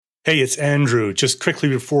Hey, it's Andrew. Just quickly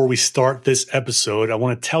before we start this episode, I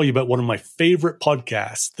want to tell you about one of my favorite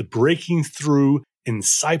podcasts, the Breaking Through in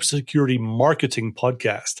Cybersecurity Marketing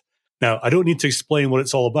podcast. Now, I don't need to explain what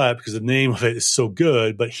it's all about because the name of it is so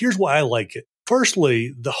good, but here's why I like it.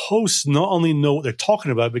 Firstly, the hosts not only know what they're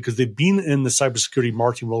talking about because they've been in the cybersecurity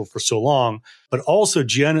marketing world for so long, but also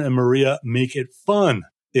Gianna and Maria make it fun.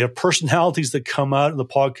 They have personalities that come out in the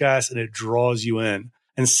podcast and it draws you in.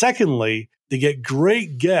 And secondly, they get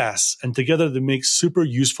great guests, and together they make super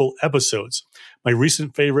useful episodes. My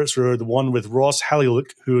recent favorites were the one with Ross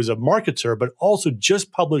Haliliuk, who is a marketer, but also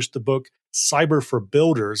just published the book Cyber for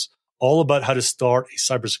Builders, all about how to start a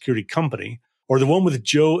cybersecurity company, or the one with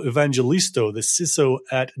Joe Evangelisto, the CISO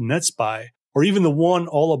at NetSpy, or even the one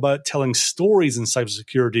all about telling stories in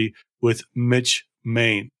cybersecurity with Mitch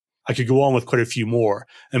Main. I could go on with quite a few more.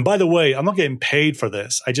 And by the way, I'm not getting paid for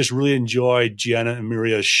this. I just really enjoyed Gianna and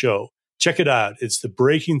Maria's show. Check it out. It's the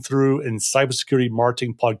Breaking Through in Cybersecurity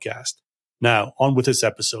Marketing podcast. Now, on with this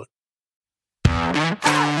episode.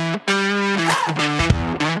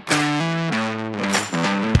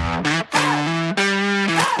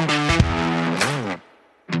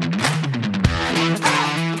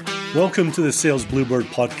 Welcome to the Sales Bluebird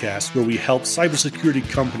podcast, where we help cybersecurity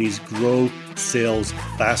companies grow sales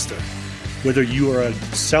faster. Whether you are a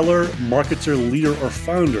seller, marketer, leader, or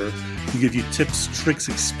founder, we give you tips, tricks,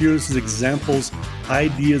 experiences, examples,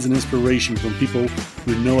 ideas, and inspiration from people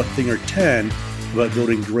who know a thing or 10 about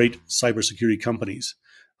building great cybersecurity companies.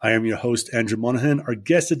 I am your host, Andrew Monahan. Our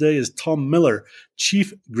guest today is Tom Miller,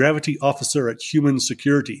 Chief Gravity Officer at Human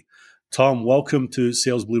Security. Tom, welcome to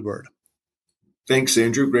Sales Bluebird. Thanks,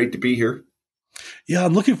 Andrew. Great to be here. Yeah,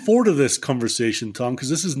 I'm looking forward to this conversation, Tom, because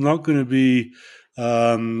this is not going to be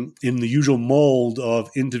in the usual mold of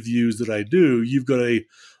interviews that I do. You've got a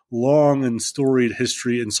long and storied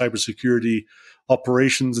history in cybersecurity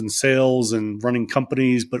operations and sales and running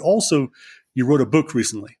companies, but also you wrote a book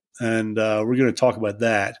recently, and we're going to talk about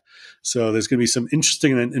that. So there's going to be some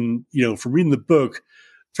interesting and from reading the book,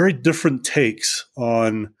 very different takes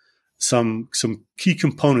on some key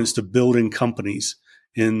components to building companies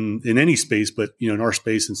in any space, but in our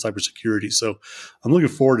space in cybersecurity. So I'm looking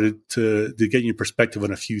forward to getting your perspective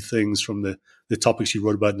on a few things from the topics you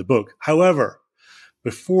wrote about in the book. However,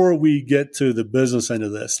 before we get to the business end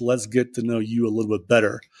of this, let's get to know you a little bit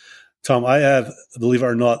better. Tom, I have, believe it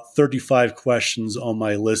or not, 35 questions on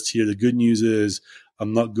my list here. The good news is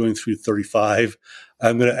I'm not going through 35.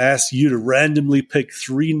 I'm going to ask you to randomly pick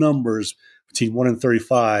three numbers between 1 and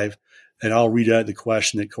 35, and I'll read out the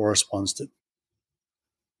question it corresponds to.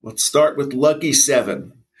 Let's start with lucky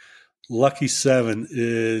 7. Lucky 7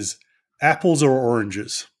 is apples or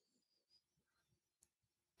oranges?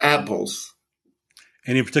 Apples.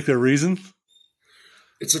 Any particular reason?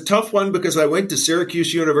 It's a tough one because I went to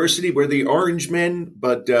Syracuse University. We're the orange men,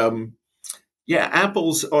 but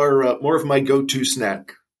apples are more of my go-to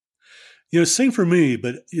snack. Same for me,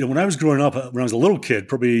 but when I was growing up, when I was a little kid,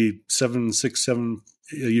 probably 7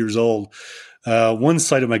 years old, one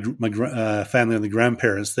side of my family and the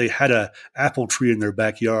grandparents, they had a apple tree in their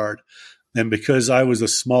backyard. And because I was the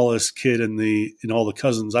smallest kid in all the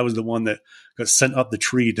cousins, I was the one that got sent up the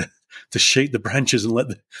tree to shake the branches and let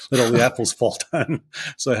all the apples fall down.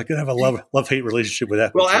 So I could have a love-hate relationship with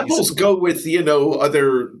apples. Well, apples go with,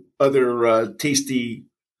 other tasty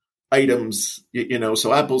items,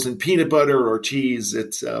 so apples and peanut butter or cheese.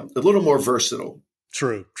 It's a little more versatile.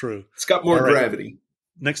 True. It's got more gravity.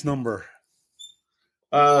 Next number.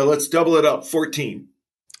 Let's double it up. 14.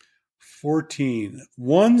 14.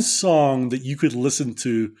 One song that you could listen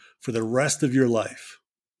to for the rest of your life.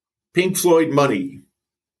 Pink Floyd, Money.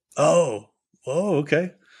 Oh,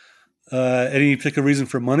 okay. Any particular reason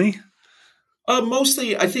for Money?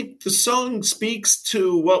 Mostly, I think the song speaks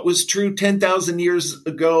to what was true 10,000 years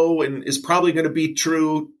ago and is probably going to be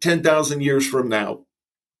true 10,000 years from now.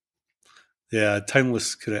 Yeah,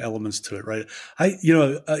 timeless kind of elements to it, right?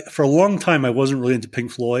 For a long time, I wasn't really into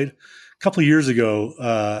Pink Floyd. A couple of years ago,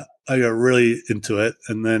 I got really into it,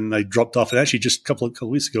 and then I dropped off. And actually, just a couple of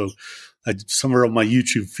weeks ago, somewhere on my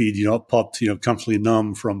YouTube feed, it popped, Comfortably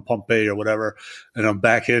Numb from Pompeii or whatever, and I'm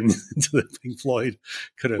back into the Pink Floyd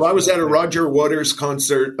kind of. Well, I was at a Roger Waters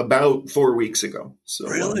concert about 4 weeks ago. So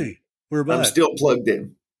really, where about? I'm still plugged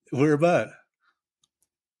in. Where about?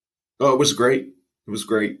 Oh, it was great. It was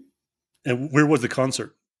great. And where was the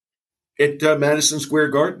concert? At Madison Square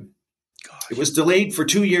Garden. Gosh. It was delayed for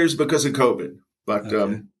 2 years because of COVID, but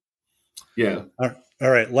okay. Yeah. All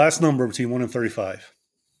right. Last number between 1 and 35.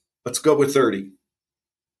 Let's go with 30.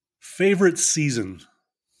 Favorite season?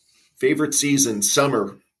 Favorite season,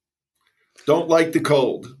 summer. Don't like the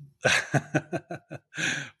cold.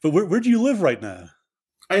 But where do you live right now?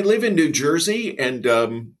 I live in New Jersey,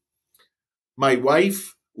 and my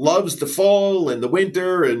wife loves the fall and the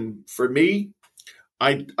winter. And for me,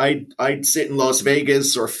 I'd sit in Las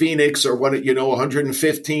Vegas or Phoenix or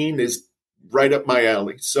 115 is right up my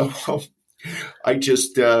alley. So I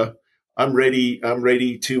just I'm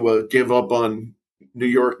ready to give up on New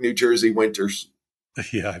York, New Jersey winters.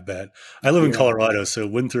 Yeah, I bet. I live in Colorado, so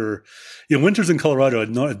winters in Colorado are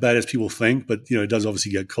not as bad as people think, but it does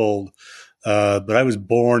obviously get cold. But I was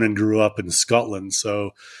born and grew up in Scotland,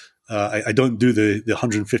 so I don't do the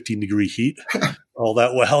 115 degree heat all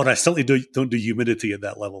that well, and I certainly don't do humidity at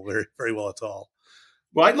that level very, very well at all.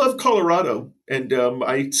 Well, I love Colorado, and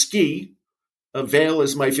I ski. Vail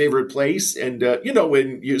is my favorite place, and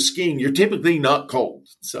when you're skiing, you're typically not cold.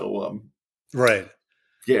 So, right.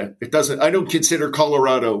 Yeah, it doesn't. I don't consider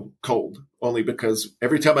Colorado cold, only because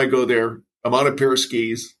every time I go there, I'm on a pair of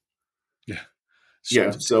skis.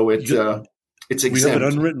 Yeah, so it's exempt. We have an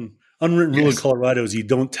unwritten rule in Colorado is you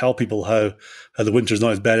don't tell people how the winter's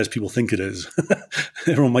not as bad as people think it is.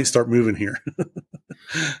 Everyone might start moving here.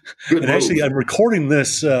 And actually, I'm recording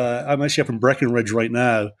this. I'm actually up in Breckenridge right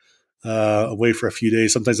now, away for a few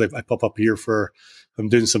days. Sometimes I pop up here I'm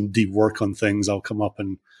doing some deep work on things. I'll come up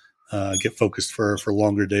and get focused for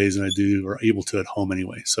longer days than I do or able to at home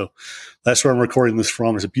anyway. So that's where I'm recording this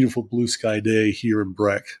from. It's a beautiful blue sky day here in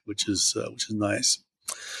Breck, which is nice.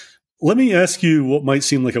 Let me ask you what might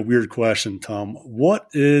seem like a weird question, Tom. What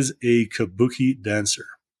is a kabuki dancer?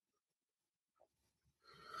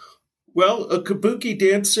 Well, a kabuki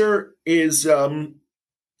dancer is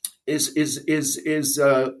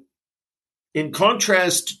in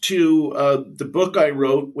contrast to the book I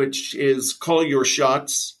wrote, which is Call Your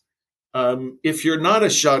Shots. If you're not a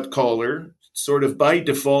shot caller, sort of by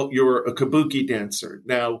default, you're a kabuki dancer.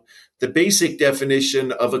 Now, the basic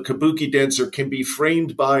definition of a kabuki dancer can be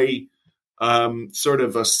framed by sort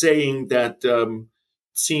of a saying that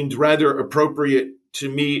seemed rather appropriate to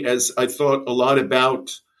me as I thought a lot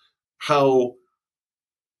about how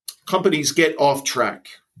companies get off track.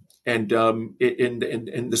 And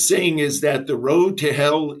the saying is that the road to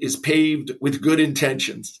hell is paved with good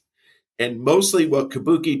intentions. And mostly what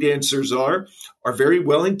kabuki dancers are very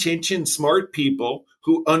well-intentioned, smart people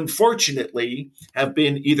who unfortunately have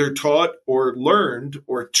been either taught or learned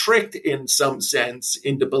or tricked in some sense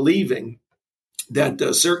into believing that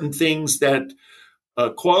certain things that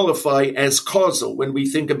qualify as causal when we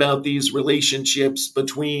think about these relationships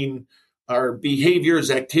between our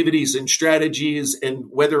behaviors, activities, and strategies, and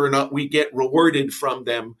whether or not we get rewarded from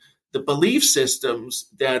them. The belief systems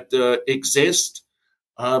that exist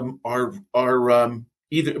are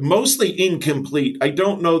either mostly incomplete. I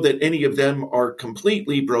don't know that any of them are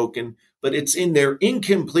completely broken, but it's in their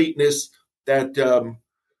incompleteness that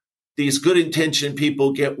these good-intentioned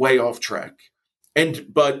people get way off track.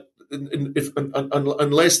 But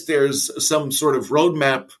unless there's some sort of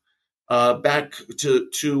roadmap back to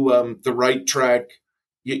the right track,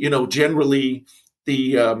 generally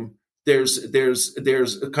there's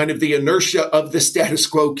kind of the inertia of the status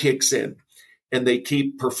quo kicks in, and they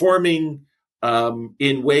keep performing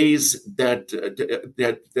in ways that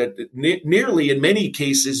nearly in many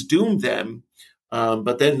cases doom them.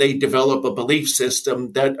 But then they develop a belief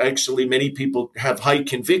system that actually many people have high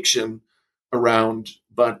conviction around,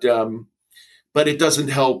 but it doesn't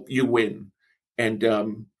help you win. And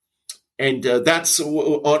that's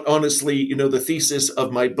honestly, the thesis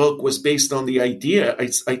of my book was based on the idea.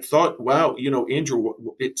 I thought, wow, Andrew,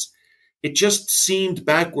 it just seemed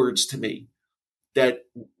backwards to me that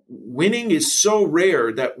winning is so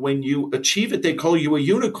rare that when you achieve it, they call you a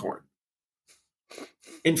unicorn.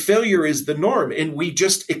 And failure is the norm. And we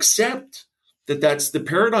just accept that that's the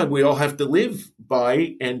paradigm we all have to live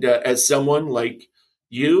by. And as someone like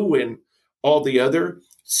you and all the other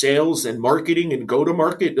sales and marketing and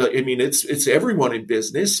go-to-market, it's everyone in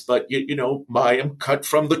business, but I'm cut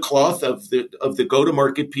from the cloth of the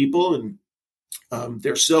go-to-market people, and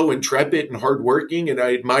they're so intrepid and hardworking, and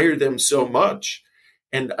I admire them so much.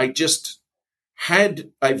 And I just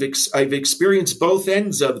I've experienced both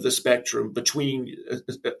ends of the spectrum between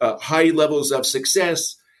high levels of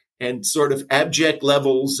success and sort of abject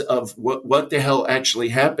levels of what the hell actually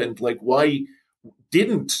happened. Like, why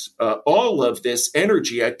didn't all of this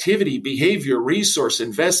energy, activity, behavior, resource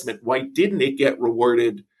investment, why didn't it get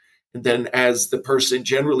rewarded? And then as the person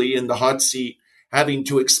generally in the hot seat, having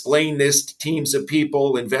to explain this to teams of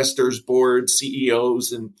people, investors, boards,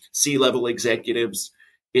 CEOs, and C-level executives,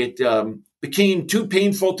 it became too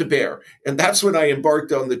painful to bear. And that's when I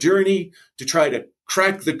embarked on the journey to try to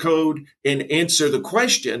crack the code and answer the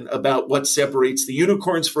question about what separates the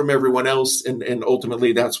unicorns from everyone else. And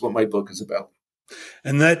ultimately, that's what my book is about.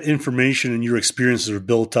 And that information and your experiences are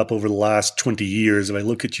built up over the last 20 years. If I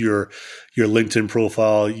look at your LinkedIn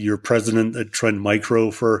profile, you're president at Trend Micro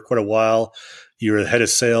for quite a while. You're the head of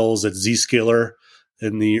sales at Zscaler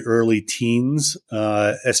in the early teens,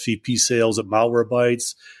 SVP sales at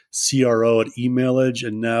Malwarebytes, CRO at Emailage,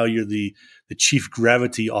 and now you're the chief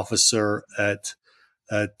gravity officer at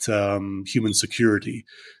Human Security.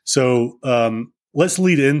 So let's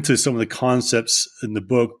lead into some of the concepts in the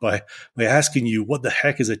book by asking you, what the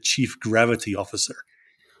heck is a chief gravity officer?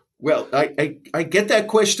 Well, I get that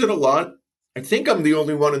question a lot. I think I'm the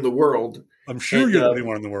only one in the world. I'm sure you're the only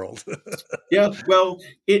one in the world. Yeah, well,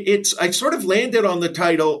 I sort of landed on the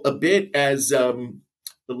title a bit as a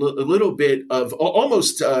little bit of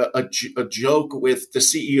almost a joke with the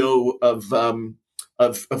CEO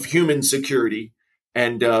of Human Security,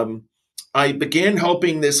 and I began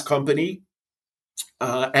helping this company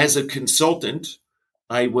as a consultant.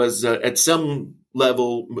 I was at some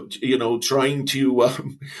level, trying to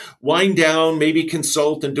wind down, maybe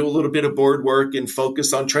consult and do a little bit of board work and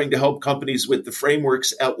focus on trying to help companies with the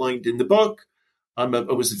frameworks outlined in the book. I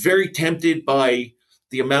was very tempted by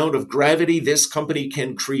the amount of gravity this company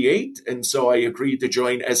can create. And so I agreed to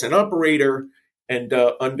join as an operator. And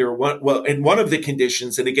in one of the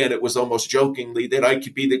conditions, and again, it was almost jokingly, that I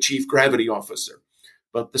could be the chief gravity officer.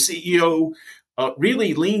 But the CEO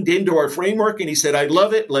really leaned into our framework and he said, "I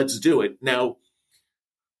love it. Let's do it." Now,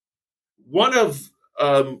 one of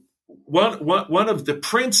the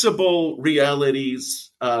principal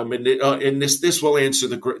realities, and this will answer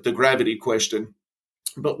the gravity question,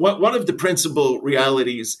 but one of the principal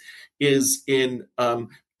realities is in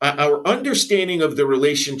our understanding of the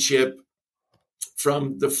relationship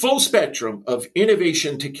from the full spectrum of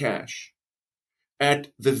innovation to cash.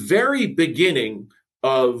 At the very beginning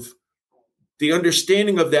of the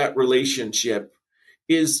understanding of that relationship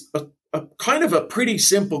is a kind of a pretty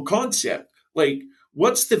simple concept. Like,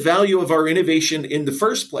 what's the value of our innovation in the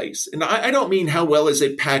first place? And I don't mean how well is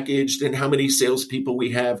it packaged and how many salespeople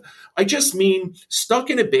we have. I just mean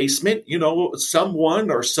stuck in a basement,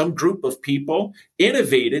 someone or some group of people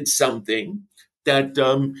innovated something that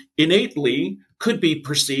innately could be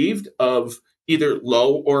perceived of either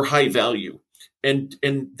low or high value. And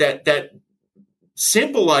that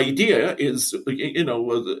simple idea is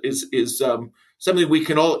something we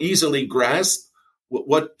can all easily grasp.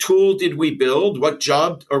 What tool did we build? What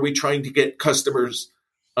job are we trying to get customers,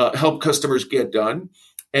 help customers get done?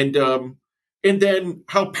 And then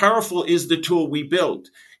how powerful is the tool we built?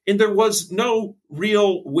 And there was no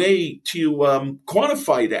real way to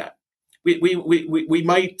quantify that. We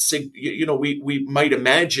might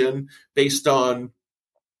imagine, based on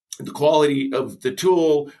the quality of the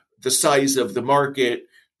tool, the size of the market,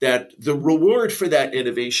 that the reward for that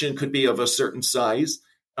innovation could be of a certain size.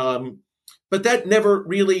 But that never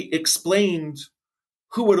really explained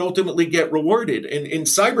who would ultimately get rewarded. And in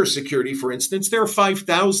cybersecurity, for instance, there are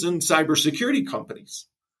 5,000 cybersecurity companies.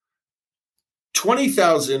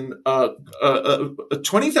 20,000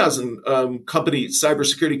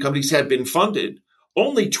 cybersecurity companies have been funded.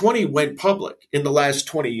 Only 20 went public in the last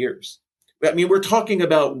 20 years. I mean, we're talking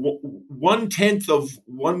about 1/10 of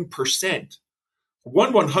 1%.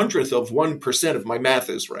 1/100th of 1%, if my math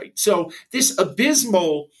is right. So this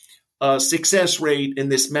abysmal success rate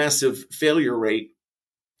and this massive failure rate.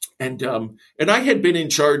 And I had been in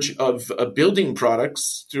charge of building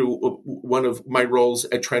products through one of my roles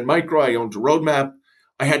at Trend Micro. I owned a roadmap.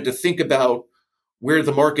 I had to think about where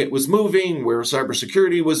the market was moving, where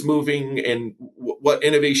cybersecurity was moving, and what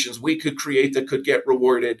innovations we could create that could get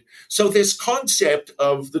rewarded. So this concept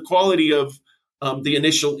of the quality of the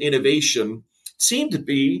initial innovation seemed to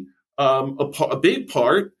be a big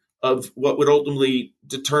part of what would ultimately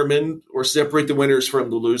determine or separate the winners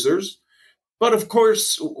from the losers. But of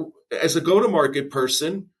course, as a go-to-market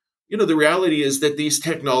person, the reality is that these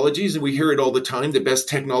technologies, and we hear it all the time, the best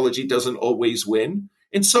technology doesn't always win.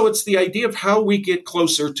 And so it's the idea of how we get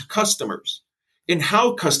closer to customers and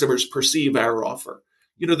how customers perceive our offer.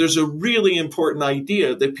 There's a really important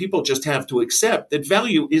idea that people just have to accept, that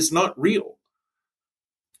value is not real.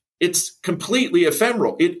 It's completely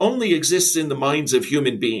ephemeral. It only exists in the minds of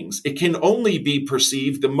human beings. It can only be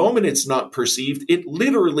perceived. The moment it's not perceived, it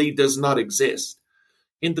literally does not exist.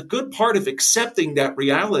 And the good part of accepting that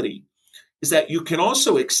reality is that you can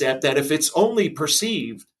also accept that if it's only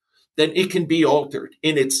perceived, then it can be altered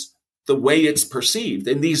in the way it's perceived.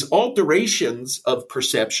 And these alterations of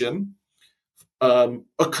perception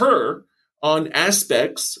occur on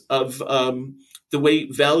aspects of the way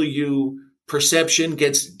value perception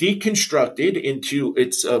gets deconstructed into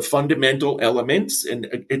its fundamental elements.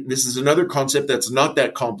 And this is another concept that's not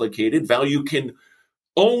that complicated. Value can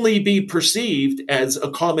only be perceived as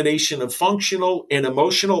a combination of functional and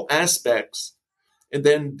emotional aspects. And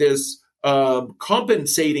then this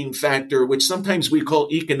compensating factor, which sometimes we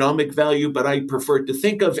call economic value, but I prefer to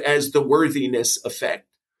think of as the worthiness effect.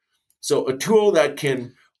 So a tool that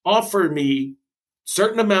can offer me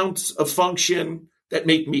certain amounts of function that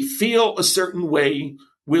make me feel a certain way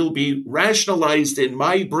will be rationalized in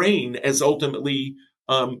my brain as ultimately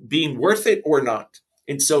being worth it or not.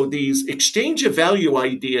 And so these exchange of value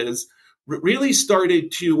ideas really started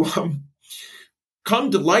to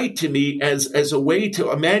come to light to me as a way to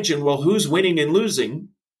imagine, well, who's winning and losing?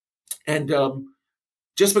 And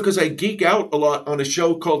just because I geek out a lot on a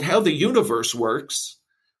show called How the Universe Works,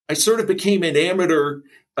 I sort of became an amateur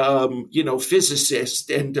physicist.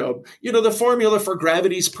 And, the formula for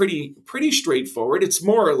gravity is pretty straightforward. It's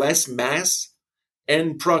more or less mass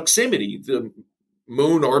and proximity. The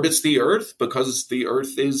moon orbits the Earth because the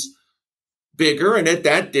Earth is bigger. And at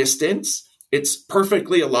that distance, it's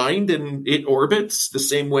perfectly aligned and it orbits the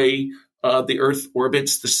same way the Earth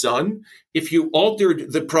orbits the sun. If you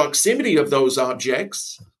altered the proximity of those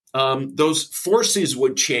objects, those forces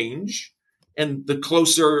would change. And the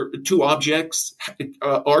closer two objects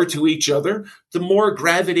are to each other, the more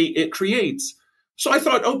gravity it creates. So I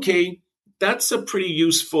thought, okay, that's a pretty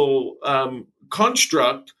useful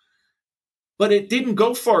construct, but it didn't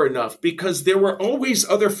go far enough because there were always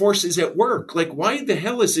other forces at work. Like, why the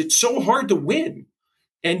hell is it so hard to win?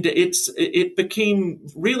 And it became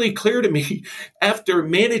really clear to me after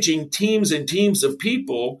managing teams and teams of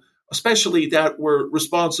people, especially that were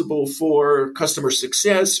responsible for customer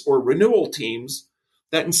success or renewal teams,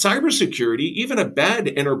 that in cybersecurity, even a bad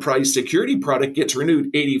enterprise security product gets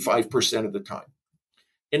renewed 85% of the time.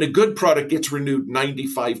 And a good product gets renewed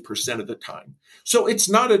 95% of the time. So it's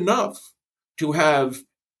not enough to have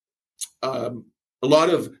a lot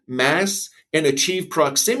of mass and achieve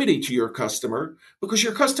proximity to your customer, because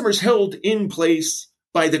your customer is held in place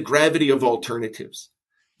by the gravity of alternatives,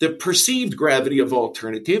 the perceived gravity of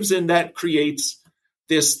alternatives. And that creates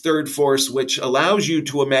this third force, which allows you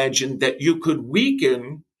to imagine that you could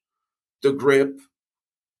weaken the grip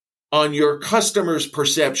on your customer's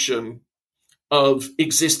perception of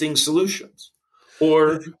existing solutions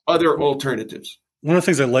or other alternatives. One of the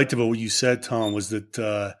things I liked about what you said, Tom, was that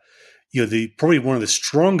probably one of the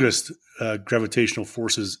strongest gravitational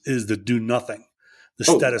forces is the do nothing, the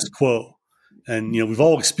status quo. And, we've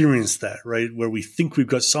all experienced that, right? Where we think we've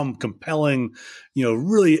got some compelling,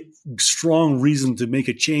 really strong reason to make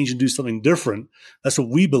a change and do something different. That's what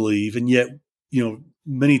we believe. And yet,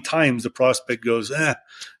 many times the prospect goes, I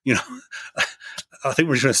think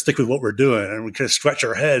we're just going to stick with what we're doing. And we kind of scratch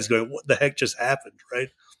our heads going, what the heck just happened, right?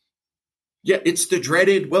 Yeah, it's the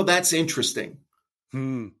dreaded, well, that's interesting.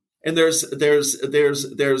 And there's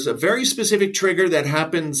a very specific trigger that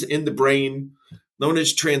happens in the brain known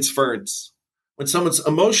as transference, when someone's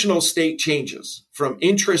emotional state changes from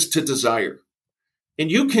interest to desire. And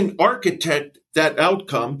you can architect that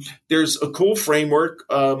outcome. There's a cool framework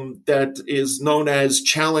that is known as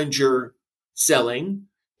challenger selling,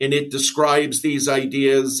 and it describes these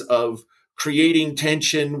ideas of creating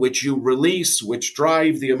tension, which you release, which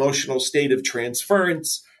drive the emotional state of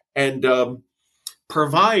transference, and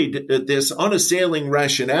provide this unassailing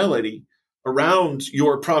rationality around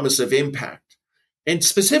your promise of impact. And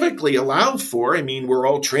specifically allow for, we're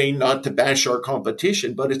all trained not to bash our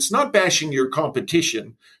competition, but it's not bashing your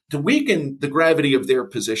competition to weaken the gravity of their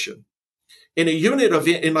position. In a unit of,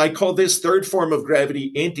 and I call this third form of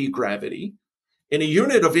gravity anti-gravity, and a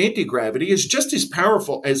unit of anti-gravity is just as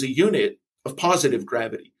powerful as a unit of positive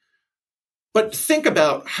gravity. But think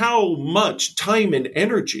about how much time and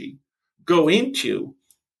energy go into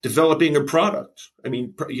developing a product.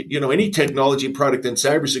 Any technology product in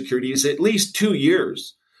cybersecurity is at least 2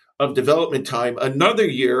 years of development time, another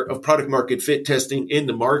year of product market fit testing in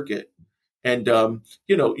the market. And, a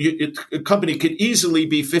company could easily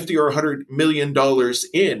be $50 or $100 million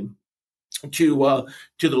in to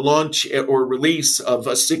the launch or release of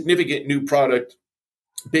a significant new product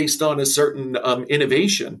based on a certain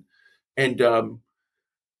innovation. And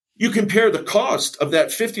you compare the cost of that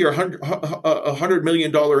 $50 or $100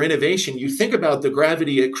 million innovation, you think about the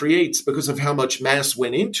gravity it creates because of how much mass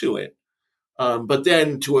went into it. But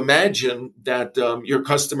then to imagine that your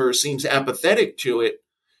customer seems apathetic to it,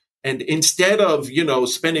 and instead of,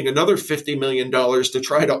 spending another $50 million to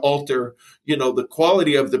try to alter, the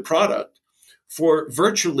quality of the product for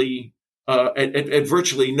virtually at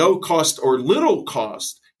virtually no cost or little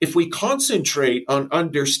cost, if we concentrate on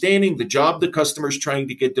understanding the job the customer is trying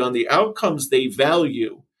to get done, the outcomes they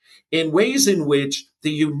value, in ways in which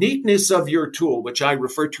the uniqueness of your tool, which I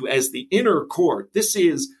refer to as the inner core, this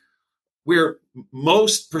is where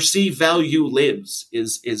most perceived value lives,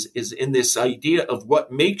 is in this idea of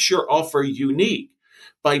what makes your offer unique.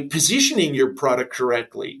 By positioning your product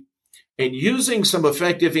correctly and using some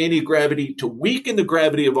effective anti-gravity to weaken the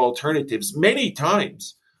gravity of alternatives many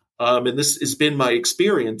times, and this has been my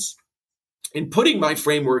experience in putting my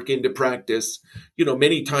framework into practice,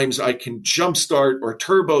 many times I can jumpstart or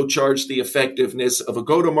turbocharge the effectiveness of a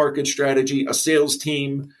go-to-market strategy, a sales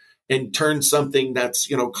team, and turn something that's,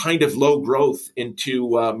 kind of low growth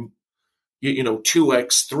into,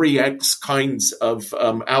 2x, 3x kinds of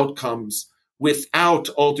outcomes without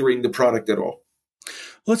altering the product at all.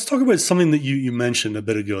 Let's talk about something that you mentioned a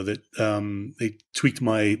bit ago that they tweaked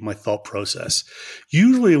my thought process.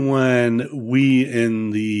 Usually when we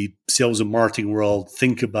in the sales and marketing world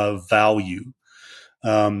think about value,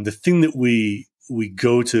 the thing that we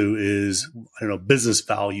go to is, business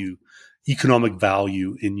value, economic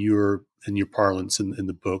value in your parlance in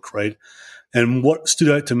the book, right? And what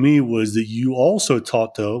stood out to me was that you also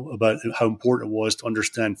talked, though, about how important it was to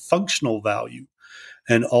understand functional value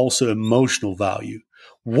and also emotional value.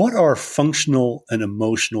 What are functional and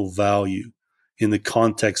emotional value in the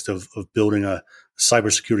context of building a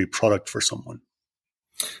cybersecurity product for someone?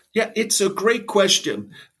 Yeah, it's a great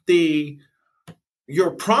question.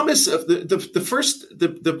 Your promise of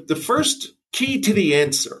the first key to the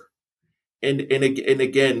answer. And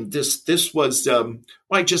again, this was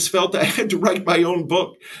I just felt I had to write my own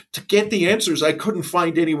book to get the answers I couldn't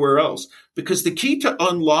find anywhere else. Because the key to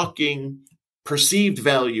unlocking perceived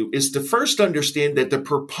value is to first understand that the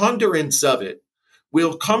preponderance of it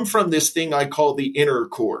will come from this thing I call the inner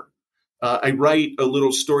core. I write a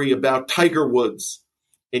little story about Tiger Woods,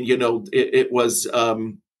 and it was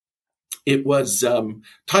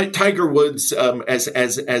Tiger Woods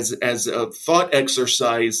as a thought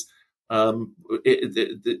exercise.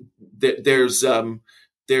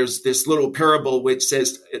 There's this little parable which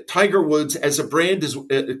says Tiger Woods as a brand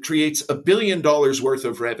creates $1 billion worth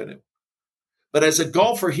of revenue, but as a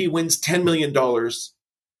golfer he wins $10 million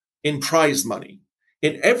in prize money.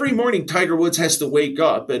 And every morning Tiger Woods has to wake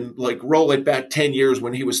up and roll it back 10 years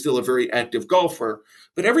when he was still a very active golfer.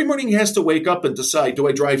 But every morning he has to wake up and decide, do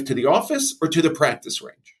I drive to the office or to the practice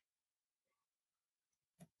range?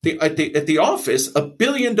 At the office, $1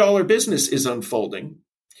 billion business is unfolding.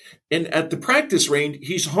 And at the practice range,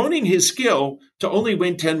 he's honing his skill to only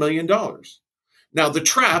win $10 million. Now, the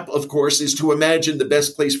trap, of course, is to imagine the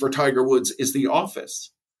best place for Tiger Woods is the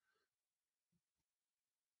office.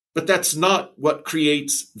 But that's not what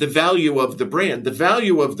creates the value of the brand. The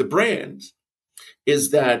value of the brand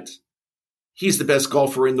is that he's the best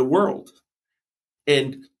golfer in the world.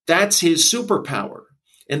 And that's his superpower.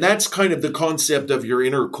 And that's kind of the concept of your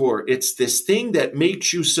inner core. It's this thing that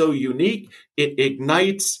makes you so unique. It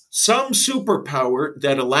ignites some superpower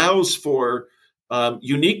that allows for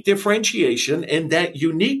unique differentiation. And that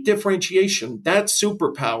unique differentiation, that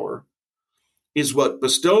superpower, is what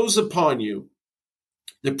bestows upon you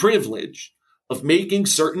the privilege of making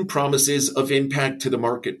certain promises of impact to the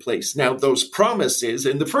marketplace. Now, those promises,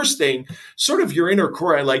 and the first thing, sort of your inner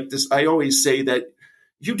core, I like this. I always say that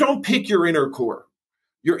you don't pick your inner core.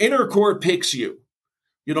 Your inner core picks you.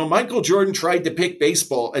 Michael Jordan tried to pick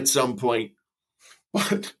baseball at some point,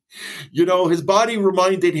 but, his body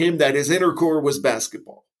reminded him that his inner core was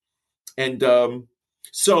basketball. And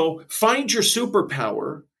so find your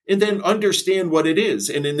superpower and then understand what it is.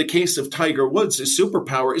 And in the case of Tiger Woods, his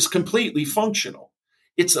superpower is completely functional.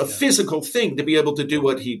 It's a physical thing to be able to do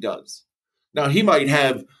what he does. Now, he might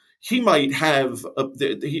have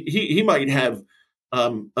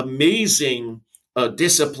amazing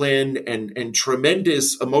discipline and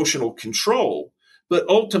tremendous emotional control. But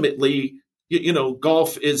ultimately,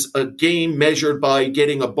 golf is a game measured by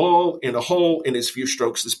getting a ball in a hole in as few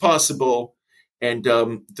strokes as possible. And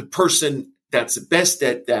the person that's best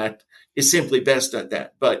at that is simply best at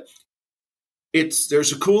that. But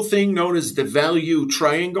there's a cool thing known as the value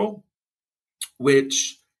triangle,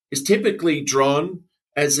 which is typically drawn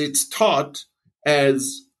as it's taught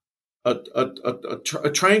as a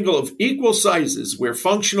triangle of equal sizes where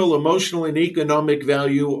functional, emotional, and economic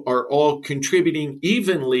value are all contributing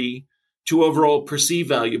evenly to overall perceived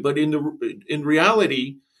value. But in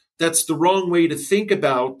reality, that's the wrong way to think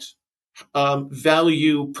about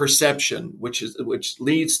value perception, which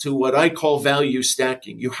leads to what I call value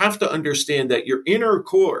stacking. You have to understand that your inner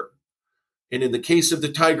core, and in the case of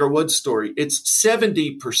the Tiger Woods story, it's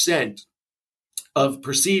 70% of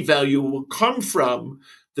perceived value will come from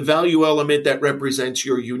the value element that represents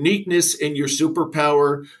your uniqueness and your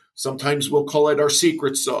superpower. Sometimes we'll call it our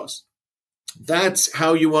secret sauce. That's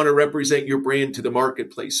how you want to represent your brand to the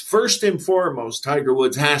marketplace. First and foremost, Tiger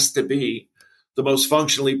Woods has to be the most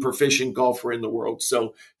functionally proficient golfer in the world.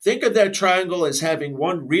 So think of that triangle as having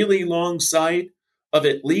one really long side of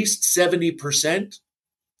at least 70%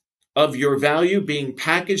 of your value being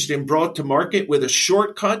packaged and brought to market with a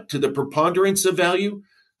shortcut to the preponderance of value.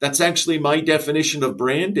 That's actually my definition of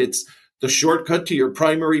brand. It's the shortcut to your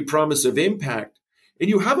primary promise of impact. And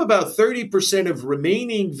you have about 30% of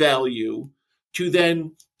remaining value to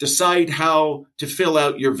then decide how to fill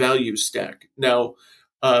out your value stack. Now,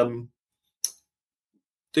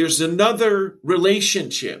 there's another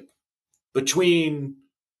relationship between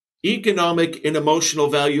economic and emotional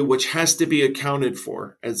value, which has to be accounted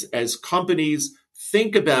for as companies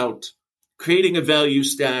think about creating a value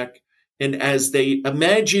stack and as they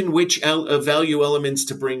imagine which value elements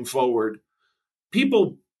to bring forward.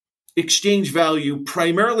 People exchange value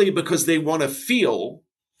primarily because they want to feel,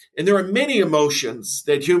 and there are many emotions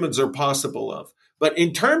that humans are possible of. But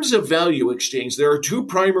in terms of value exchange, there are two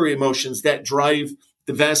primary emotions that drive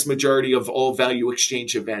the vast majority of all value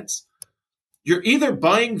exchange events. You're either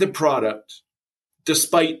buying the product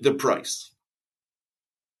despite the price.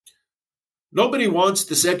 Nobody wants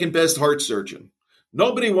the second best heart surgeon.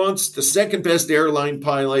 Nobody wants the second best airline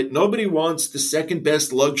pilot. Nobody wants the second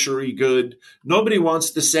best luxury good. Nobody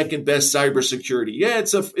wants the second best cybersecurity. Yeah,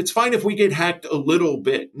 it's fine if we get hacked a little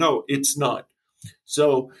bit. No, it's not.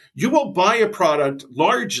 So you will buy a product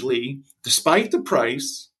largely despite the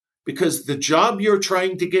price because the job you're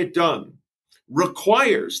trying to get done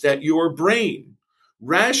requires that your brain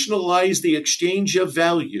rationalize the exchange of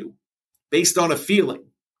value based on a feeling.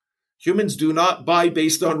 Humans do not buy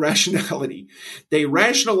based on rationality. They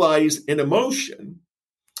rationalize an emotion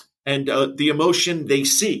and the emotion they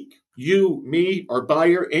seek. You, me, our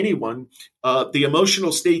buyer, anyone, the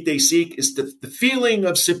emotional state they seek is the feeling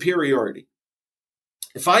of superiority.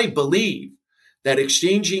 If I believe that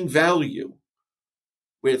exchanging value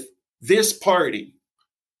with this party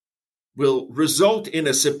will result in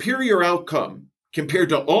a superior outcome compared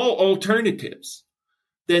to all alternatives,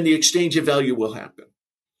 then the exchange of value will happen.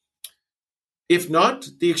 If not,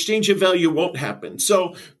 the exchange of value won't happen.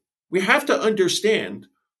 So we have to understand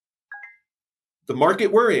the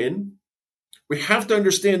market we're in. We have to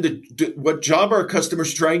understand what job our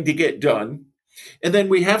customers are trying to get done. And then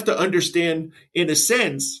we have to understand, in a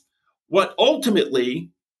sense, what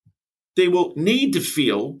ultimately they will need to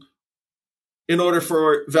feel in order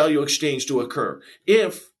for value exchange to occur.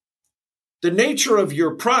 If the nature of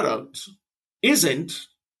your product isn't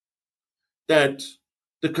that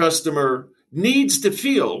the customer needs to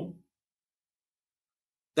feel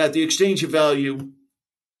that the exchange of value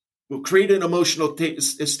will create an emotional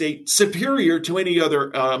state superior to any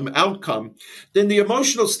other outcome, then the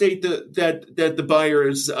emotional state that the buyer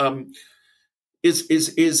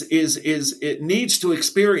it needs to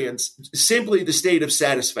experience simply the state of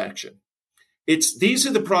satisfaction. These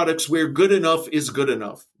are the products where good enough is good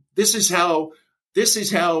enough. This is how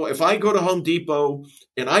if I go to Home Depot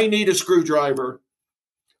and I need a screwdriver,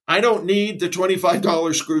 I don't need the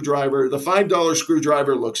 $25 screwdriver. The $5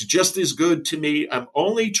 screwdriver looks just as good to me. I'm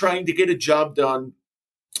only trying to get a job done.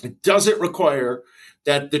 It doesn't require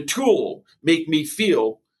that the tool make me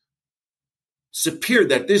feel superior,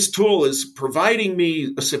 that this tool is providing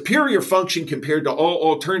me a superior function compared to all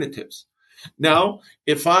alternatives. Now,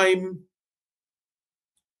 if I'm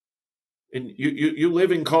and you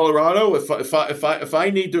live in Colorado, if I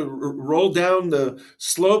need to roll down the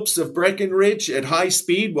slopes of Breckenridge at high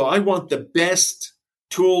speed, well, I want the best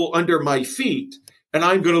tool under my feet, and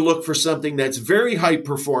I'm going to look for something that's very high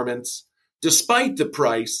performance, despite the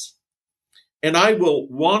price, and I will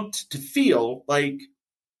want to feel like,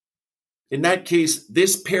 in that case,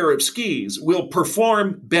 this pair of skis will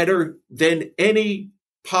perform better than any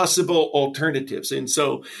possible alternatives. And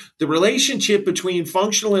so the relationship between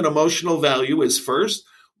functional and emotional value is first,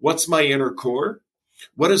 what's my inner core?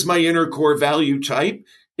 What is my inner core value type?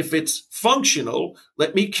 If it's functional,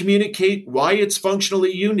 let me communicate why it's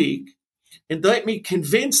functionally unique, and let me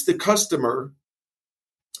convince the customer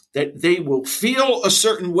that they will feel a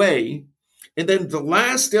certain way. And then the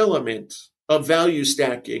last element of value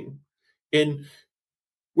stacking, and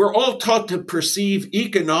we're all taught to perceive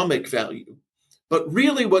economic value. But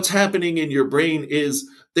really what's happening in your brain is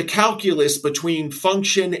the calculus between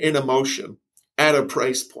function and emotion at a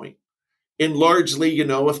price point. And largely,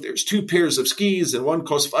 if there's two pairs of skis and one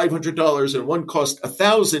costs $500 and one costs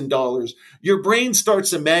 $1,000, your brain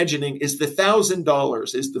starts imagining, is the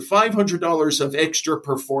 $1,000, is the $500 of extra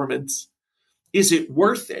performance is it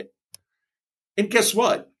worth it? And guess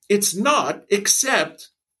what? It's not, except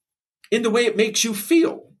in the way it makes you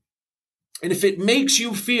feel. And if it makes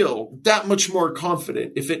you feel that much more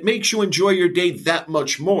confident, if it makes you enjoy your day that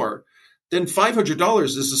much more, then $500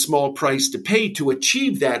 is a small price to pay to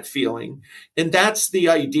achieve that feeling. And that's the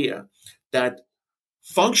idea, that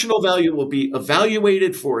functional value will be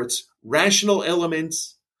evaluated for its rational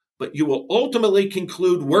elements, but you will ultimately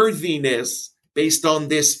conclude worthiness based on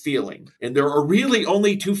this feeling. And there are really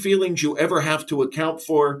only two feelings you ever have to account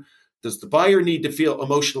for. Does the buyer need to feel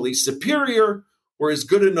emotionally superior, or is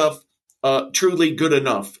good enough truly good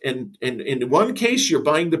enough? And in one case, you're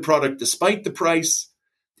buying the product despite the price.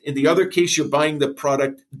 In the other case, you're buying the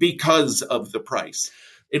product because of the price.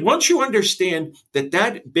 And once you understand that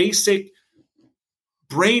that basic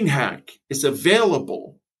brain hack is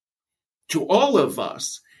available to all of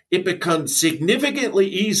us, it becomes significantly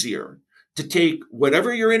easier to take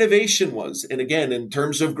whatever your innovation was. And again, in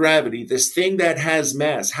terms of gravity, this thing that has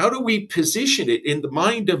mass, how do we position it in the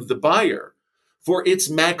mind of the buyer for its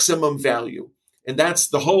maximum value? And that's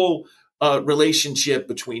the whole relationship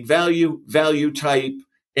between value, value type,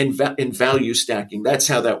 and value stacking. That's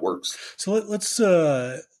how that works. So let's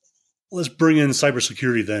bring in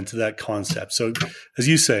cybersecurity then to that concept. So as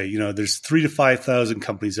you say, there's 3,000 to 5,000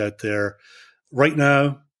 companies out there right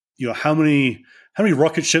now. How many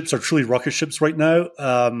rocket ships are truly rocket ships right now?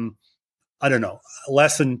 I don't know,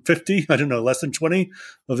 less than 50. I don't know, less than 20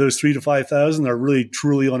 of those 3,000 to 5,000 are really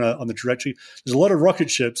truly on the trajectory. There's a lot of rocket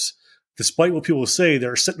ships, despite what people say,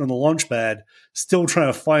 they're sitting on the launch pad, still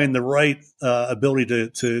trying to find the right ability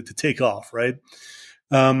to take off. Right?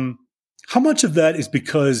 How much of that is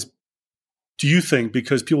because? Do you think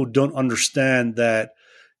because people don't understand that,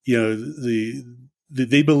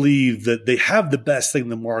 they believe that they have the best thing in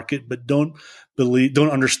the market, but don't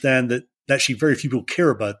understand that actually very few people care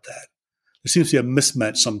about that? There seems to be a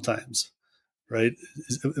mismatch sometimes, right?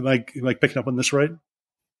 Am I picking up on this right?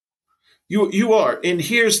 You are, and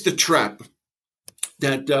here's the trap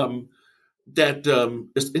that in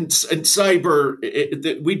cyber,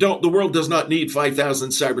 the world does not need 5,000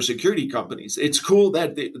 cybersecurity companies. It's cool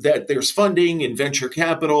that there's funding and venture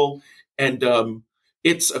capital, and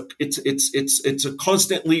it's a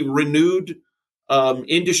constantly renewed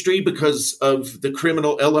industry because of the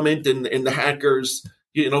criminal element and the hackers,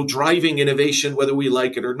 driving innovation, whether we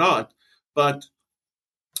like it or not. But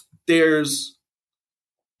there's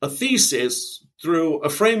a thesis through a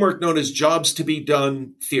framework known as jobs to be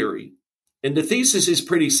done theory. And the thesis is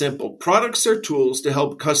pretty simple. Products are tools to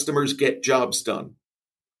help customers get jobs done.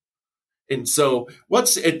 And so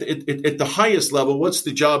what's at the highest level, what's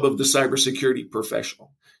the job of the cybersecurity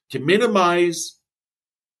professional? To minimize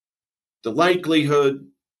the likelihood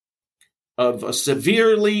of a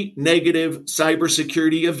severely negative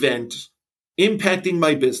cybersecurity event impacting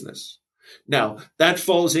my business. Now, that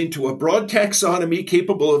falls into a broad taxonomy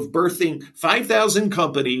capable of birthing 5,000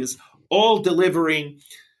 companies, all delivering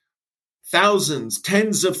thousands,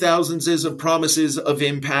 tens of thousands of promises of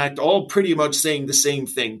impact, all pretty much saying the same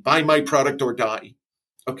thing: buy my product or die.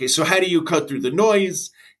 Okay, so how do you cut through the noise?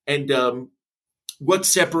 And what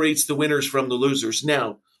separates the winners from the losers?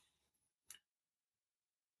 Now,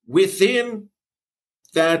 within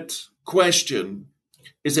that question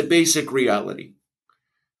is a basic reality.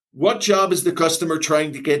 What job is the customer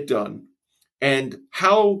trying to get done? And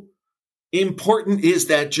how important is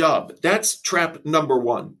that job? That's trap number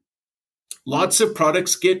one. Lots of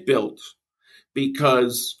products get built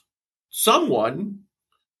because someone,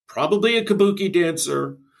 probably a kabuki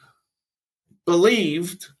dancer,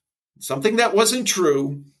 believed something that wasn't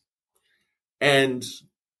true and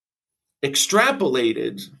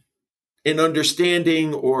extrapolated an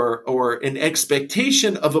understanding or an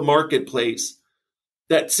expectation of a marketplace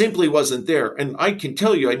that simply wasn't there. And I can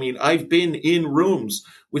tell you, I've been in rooms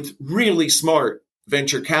with really smart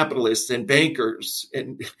venture capitalists and bankers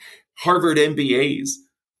and Harvard MBAs.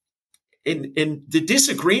 And the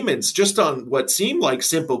disagreements just on what seem like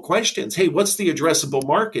simple questions. Hey, what's the addressable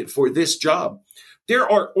market for this job?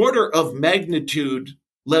 There are order of magnitude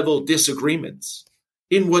level disagreements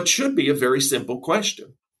in what should be a very simple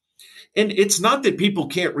question. And it's not that people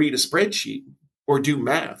can't read a spreadsheet or do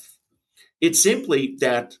math. It's simply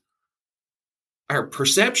that our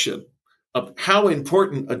perception of how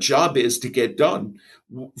important a job is to get done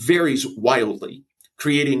varies wildly,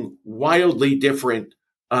 creating wildly different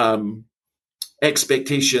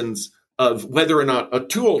expectations of whether or not a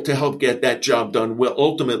tool to help get that job done will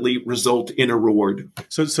ultimately result in a reward.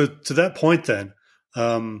 So to that point then,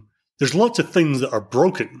 there's lots of things that are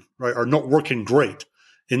broken, right, are not working great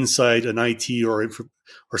inside an IT or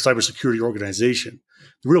cybersecurity organization.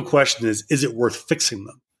 The real question is it worth fixing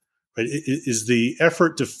them? Right? Is the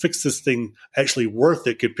effort to fix this thing actually worth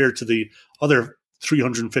it compared to the other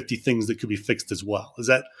 350 things that could be fixed as well? Is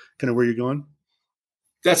that kind of where you're going?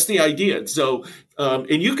 That's the idea. So,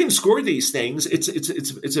 and you can score these things.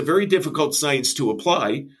 It's a very difficult science to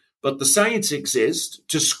apply, but the science exists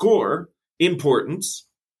to score importance.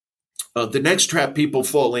 The next trap people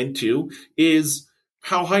fall into is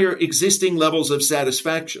how high are existing levels of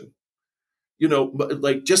satisfaction.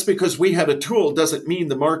 Like just because we have a tool doesn't mean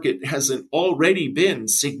the market hasn't already been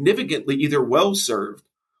significantly either well served,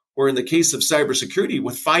 or in the case of cybersecurity,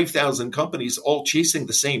 with 5,000 companies all chasing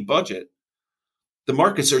the same budget, the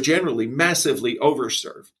markets are generally massively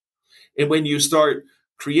overserved. And when you start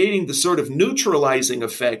creating the sort of neutralizing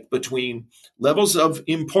effect between levels of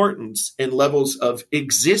importance and levels of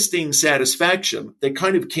existing satisfaction, they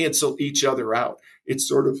kind of cancel each other out. It's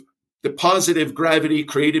sort of the positive gravity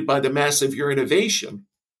created by the mass of your innovation,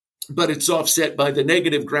 but it's offset by the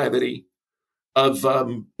negative gravity of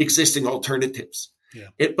existing alternatives.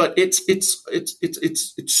 Yeah. But it's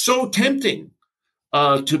so tempting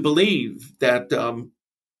to believe that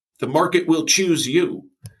the market will choose you,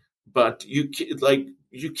 but you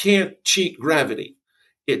can't cheat gravity.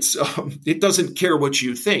 It doesn't care what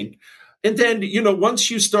you think. And then, once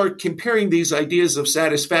you start comparing these ideas of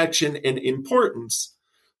satisfaction and importance,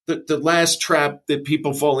 the last trap that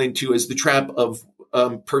people fall into is the trap of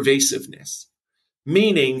pervasiveness.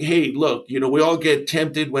 Meaning, hey, look, we all get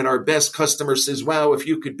tempted when our best customer says, wow, if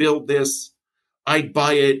you could build this, I'd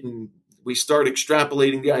buy it. And we start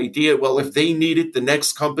extrapolating the idea, well, if they need it, the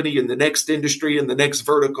next company in the next industry in the next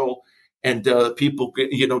vertical, and people,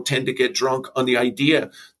 tend to get drunk on the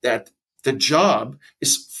idea that the job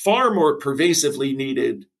is far more pervasively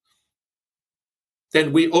needed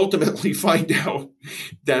than we ultimately find out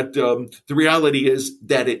that the reality is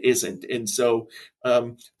that it isn't. And so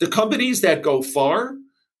the companies that go far,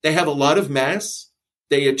 they have a lot of mass.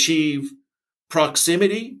 They achieve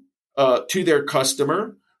proximity to their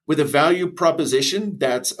customer with a value proposition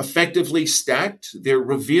that's effectively stacked. They're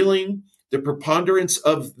revealing the preponderance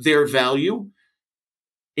of their value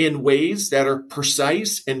in ways that are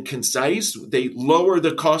precise and concise. They lower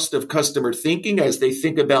the cost of customer thinking as they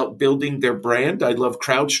think about building their brand. I love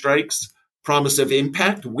CrowdStrike's promise of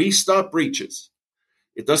impact. We stop breaches.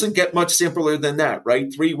 It doesn't get much simpler than that, right?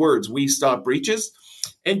 3 words, we stop breaches.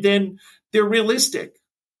 And then they're realistic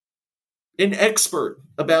and expert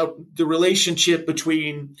about the relationship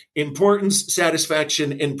between importance,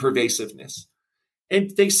 satisfaction, and pervasiveness.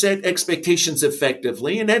 And they set expectations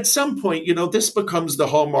effectively. And at some point, this becomes the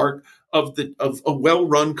hallmark of a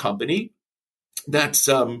well-run company that's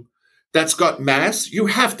got mass. You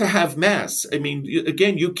have to have mass. I mean,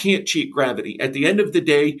 again, you can't cheat gravity. At the end of the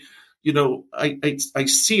day, I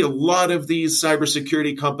see a lot of these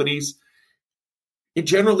cybersecurity companies. And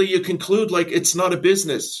generally, you conclude like it's not a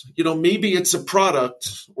business. Maybe it's a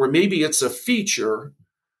product or maybe it's a feature.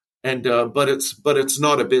 And but it's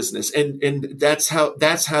not a business, and that's how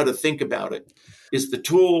to think about it. Is the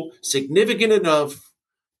tool significant enough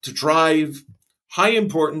to drive high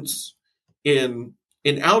importance in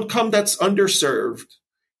an outcome that's underserved?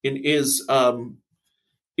 And is the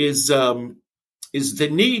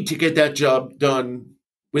need to get that job done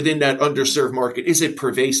within that underserved market? Is it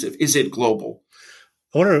pervasive? Is it global?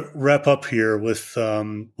 I want to wrap up here with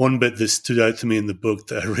one bit that stood out to me in the book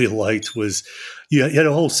that I really liked was you had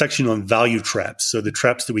a whole section on value traps. So the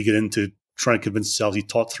traps that we get into trying to convince ourselves. You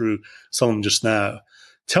talked through some of them just now.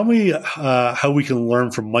 Tell me how we can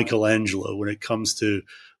learn from Michelangelo when it comes to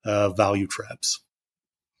value traps.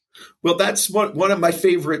 Well, that's one of my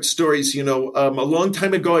favorite stories. A long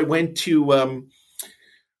time ago, I went to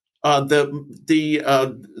the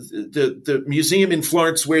museum in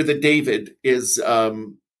Florence where the David is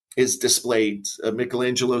displayed,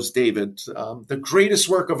 Michelangelo's David, the greatest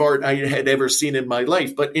work of art I had ever seen in my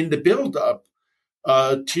life. But in the build-up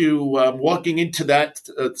to walking into that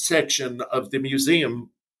section of the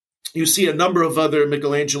museum, you see a number of other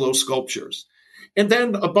Michelangelo sculptures. And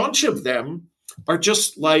then a bunch of them are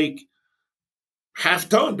just like half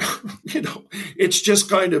done. It's just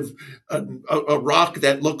kind of a rock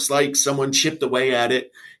that looks like someone chipped away at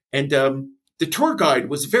it. And the tour guide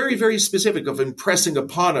was very, very specific of impressing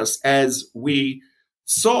upon us as we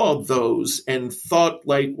saw those and thought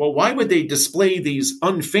like, well, why would they display these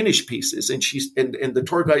unfinished pieces? And the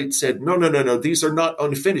tour guide said, no, these are not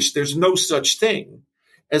unfinished. There's no such thing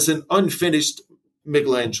as an unfinished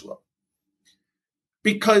Michelangelo,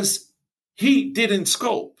 because he didn't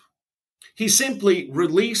sculpt. He simply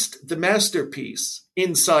released the masterpiece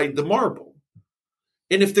inside the marble.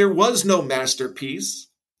 And if there was no masterpiece,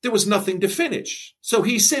 there was nothing to finish. So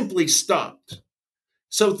he simply stopped.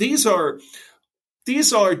 So these are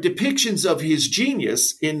depictions of his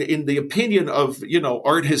genius in the opinion of,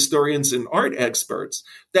 art historians and art experts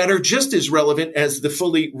that are just as relevant as the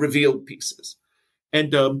fully revealed pieces.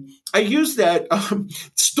 And I use that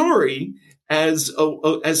story as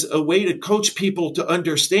a way to coach people to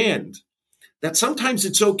understand that sometimes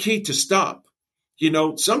it's okay to stop.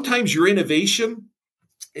 Sometimes your innovation,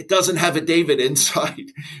 it doesn't have a David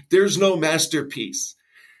inside. There's no masterpiece.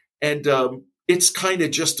 And it's kind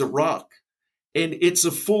of just a rock. And it's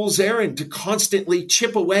a fool's errand to constantly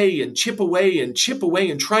chip away and chip away and chip away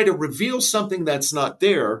and try to reveal something that's not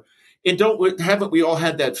there. And haven't we all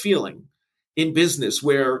had that feeling in business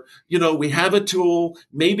where, we have a tool,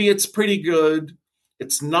 maybe it's pretty good.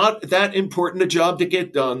 It's not that important a job to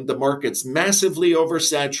get done. The market's massively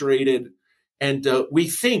oversaturated. And we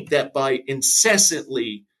think that by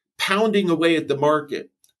incessantly pounding away at the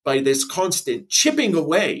market, by this constant chipping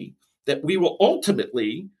away, that we will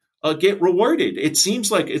ultimately get rewarded. It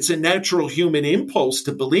seems like it's a natural human impulse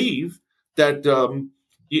to believe that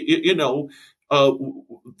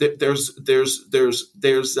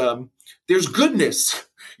there's goodness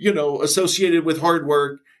associated with hard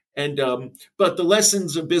work, and but the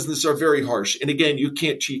lessons of business are very harsh. And again, you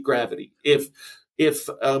can't cheat gravity. If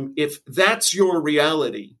that's your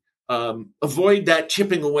reality, avoid that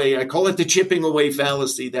chipping away. I call it the chipping away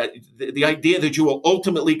fallacy. That the idea that you will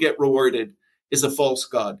ultimately get rewarded is a false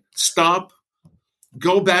god. Stop,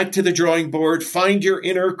 go back to the drawing board, find your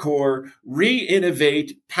inner core,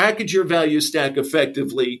 re-innovate, package your value stack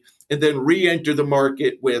effectively, and then re-enter the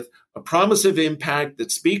market with a promise of impact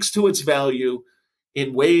that speaks to its value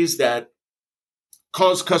in ways that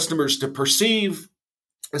cause customers to perceive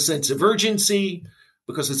a sense of urgency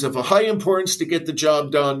because it's of a high importance to get the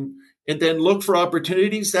job done, and then look for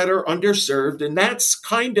opportunities that are underserved. And that's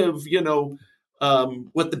kind of,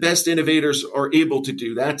 what the best innovators are able to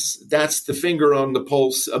do. That's the finger on the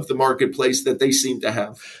pulse of the marketplace that they seem to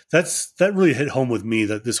have. That really hit home with me,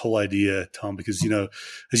 that this whole idea, Tom, because,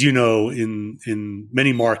 as you know, in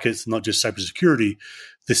many markets, not just cybersecurity,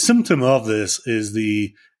 the symptom of this is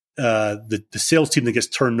the sales team that gets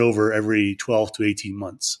turned over every 12 to 18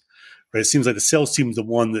 months. Right? It seems like the sales team is the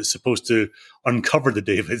one that's supposed to uncover the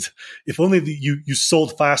David. If only you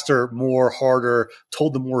sold faster, more, harder,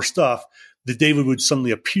 told them more stuff, the David would suddenly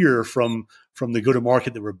appear from the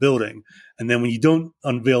go-to-market that we're building. And then when you don't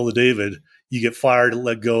unveil the David, you get fired,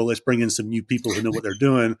 let go, let's bring in some new people who know what they're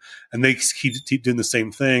doing. And they keep doing the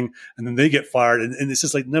same thing. And then they get fired. And it's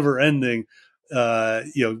just like never ending,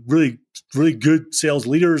 really, really good sales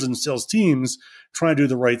leaders and sales teams trying to do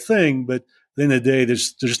the right thing. But at the end of the day, they're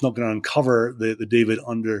just not going to uncover the David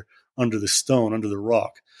under the stone, under the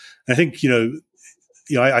rock. And I think,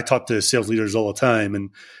 I talk to sales leaders all the time, and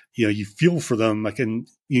you feel for them.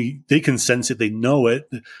 They can sense it, they know it,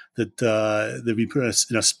 that they'll be put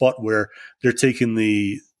in a spot where they're taking on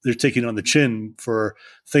the chin for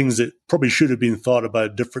things that probably should have been thought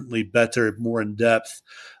about differently, better, more in depth,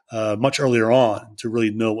 much earlier on, to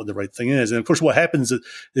really know what the right thing is. And of course, what happens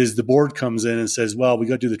is the board comes in and says, well, we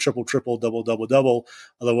got to do the triple, double, double,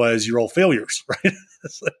 otherwise you're all failures, right?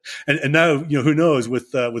 and now, who knows, with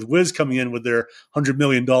Wiz coming in with their $100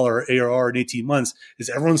 million ARR in 18 months, is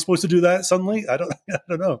everyone supposed to do that suddenly? I don't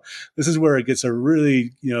know. This is where it gets a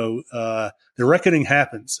really, the reckoning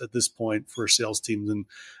happens at this point for sales teams. And,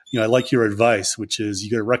 I like your advice, which is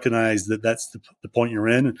you got to recognize that that's the point you're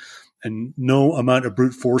in. And no amount of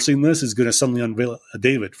brute forcing this is going to suddenly unveil a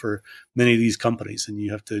David for many of these companies. And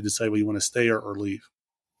you have to decide whether you want to stay or leave.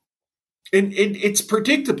 And it's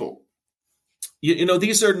predictable.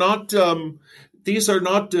 These are not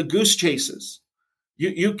goose chases.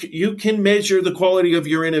 You can measure the quality of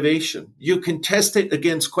your innovation. You can test it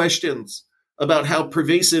against questions about how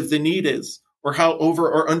pervasive the need is, or how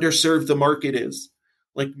over or underserved the market is.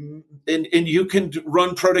 And you can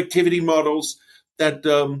run productivity models that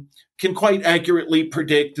can quite accurately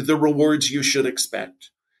predict the rewards you should expect.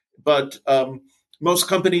 But most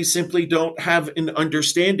companies simply don't have an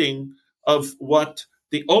understanding of what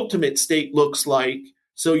the ultimate state looks like.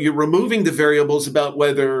 So you're removing the variables about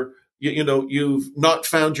whether you've not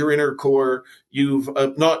found your inner core, you've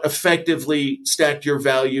not effectively stacked your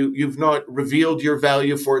value, you've not revealed your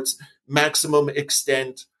value for its maximum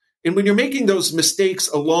extent. And when you're making those mistakes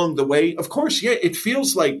along the way, of course, it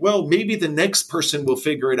feels like, well, maybe the next person will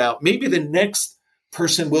figure it out. Maybe the next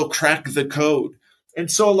person will crack the code.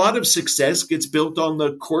 And so a lot of success gets built on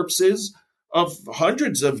the corpses of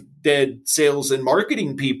hundreds of dead sales and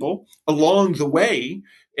marketing people along the way,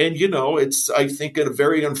 And, it's, I think, a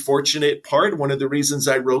very unfortunate part. One of the reasons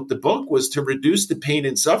I wrote the book was to reduce the pain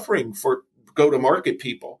and suffering for go-to-market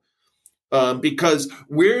people, because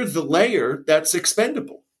we're the layer that's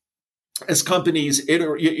expendable. As companies,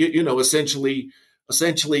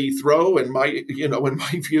 essentially throw, in my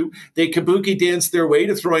view, they kabuki dance their way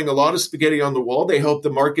to throwing a lot of spaghetti on the wall. They hope the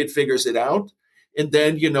market figures it out. And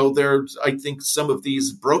then, there's, I think, some of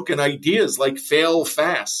these broken ideas like fail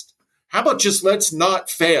fast. How about just let's not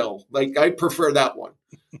fail? Like, I prefer that one.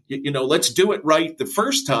 Let's do it right the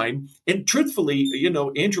first time. And truthfully,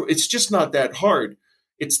 Andrew, it's just not that hard.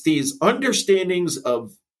 It's these understandings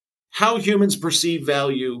of how humans perceive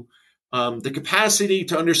value, the capacity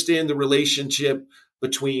to understand the relationship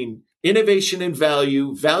between innovation and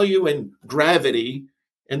value, value and gravity.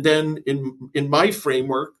 And then in my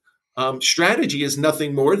framework, strategy is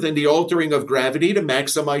nothing more than the altering of gravity to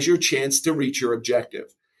maximize your chance to reach your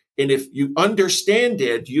objective. And if you understand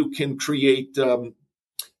it, you can create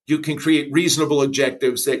reasonable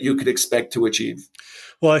objectives that you could expect to achieve.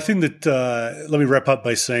 Well, I think that let me wrap up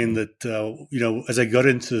by saying that as I got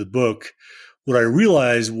into the book, what I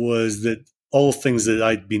realized was that all the things that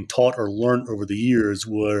I'd been taught or learned over the years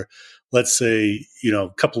were, let's say, a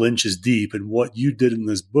couple inches deep. And what you did in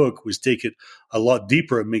this book was take it a lot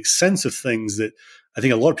deeper and make sense of things that I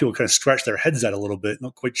think a lot of people kind of scratch their heads at a little bit,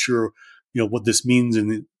 not quite sure, what this means.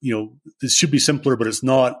 And, this should be simpler, but it's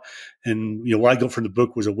not. And, what I got from the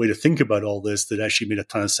book was a way to think about all this that actually made a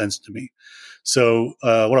ton of sense to me. So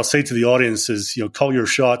what I'll say to the audience is, Call Your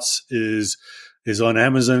Shots is on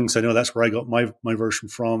Amazon, because I know that's where I got my version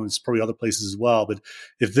from. It's probably other places as well. But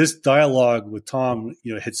if this dialogue with Tom,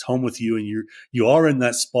 hits home with you, and you are in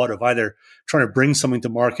that spot of either trying to bring something to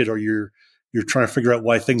market or you're trying to figure out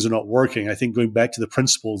why things are not working, I think going back to the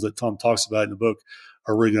principles that Tom talks about in the book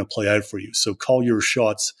are really going to play out for you. So Call Your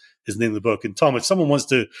Shots is the name of the book. And Tom, if someone wants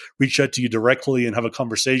to reach out to you directly and have a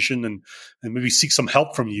conversation and maybe seek some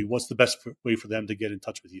help from you, what's the best way for them to get in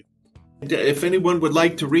touch with you? If anyone would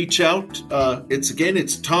like to reach out,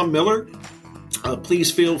 it's Tom Miller.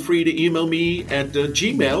 Please feel free to email me at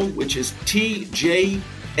Gmail, which is TJM,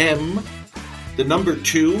 the number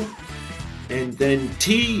 2, and then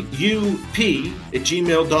TUP at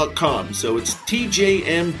gmail.com. So it's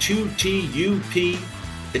TJM2TUP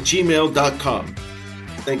at gmail.com.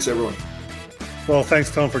 Thanks, everyone. Well,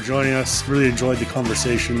 thanks, Tom, for joining us. Really enjoyed the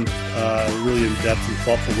conversation. Really in-depth and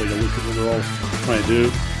thoughtful way to look at what we're all trying to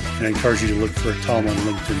do. And I encourage you to look for Tom on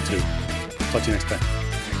LinkedIn too. Talk to you next time.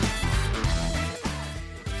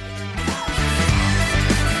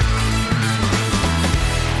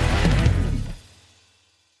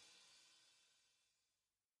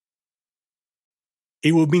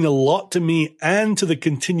 It would mean a lot to me and to the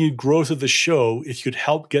continued growth of the show if you could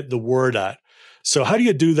help get the word out. So how do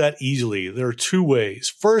you do that easily? There are 2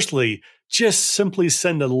 ways. Firstly, just simply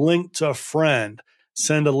send a link to a friend.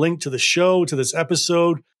 Send a link to the show, to this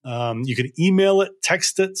episode. You can email it,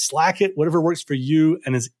 text it, Slack it, whatever works for you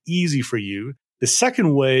and is easy for you. The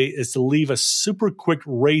second way is to leave a super quick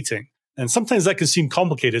rating. And sometimes that can seem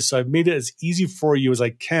complicated, so I've made it as easy for you as I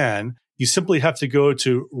can. You simply have to go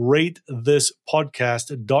to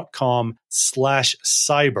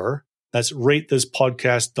ratethispodcast.com/cyber. That's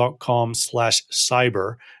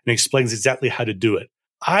ratethispodcast.com/cyber, and explains exactly how to do it.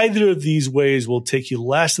 Either of these ways will take you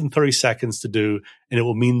less than 30 seconds to do, and it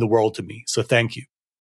will mean the world to me. So thank you.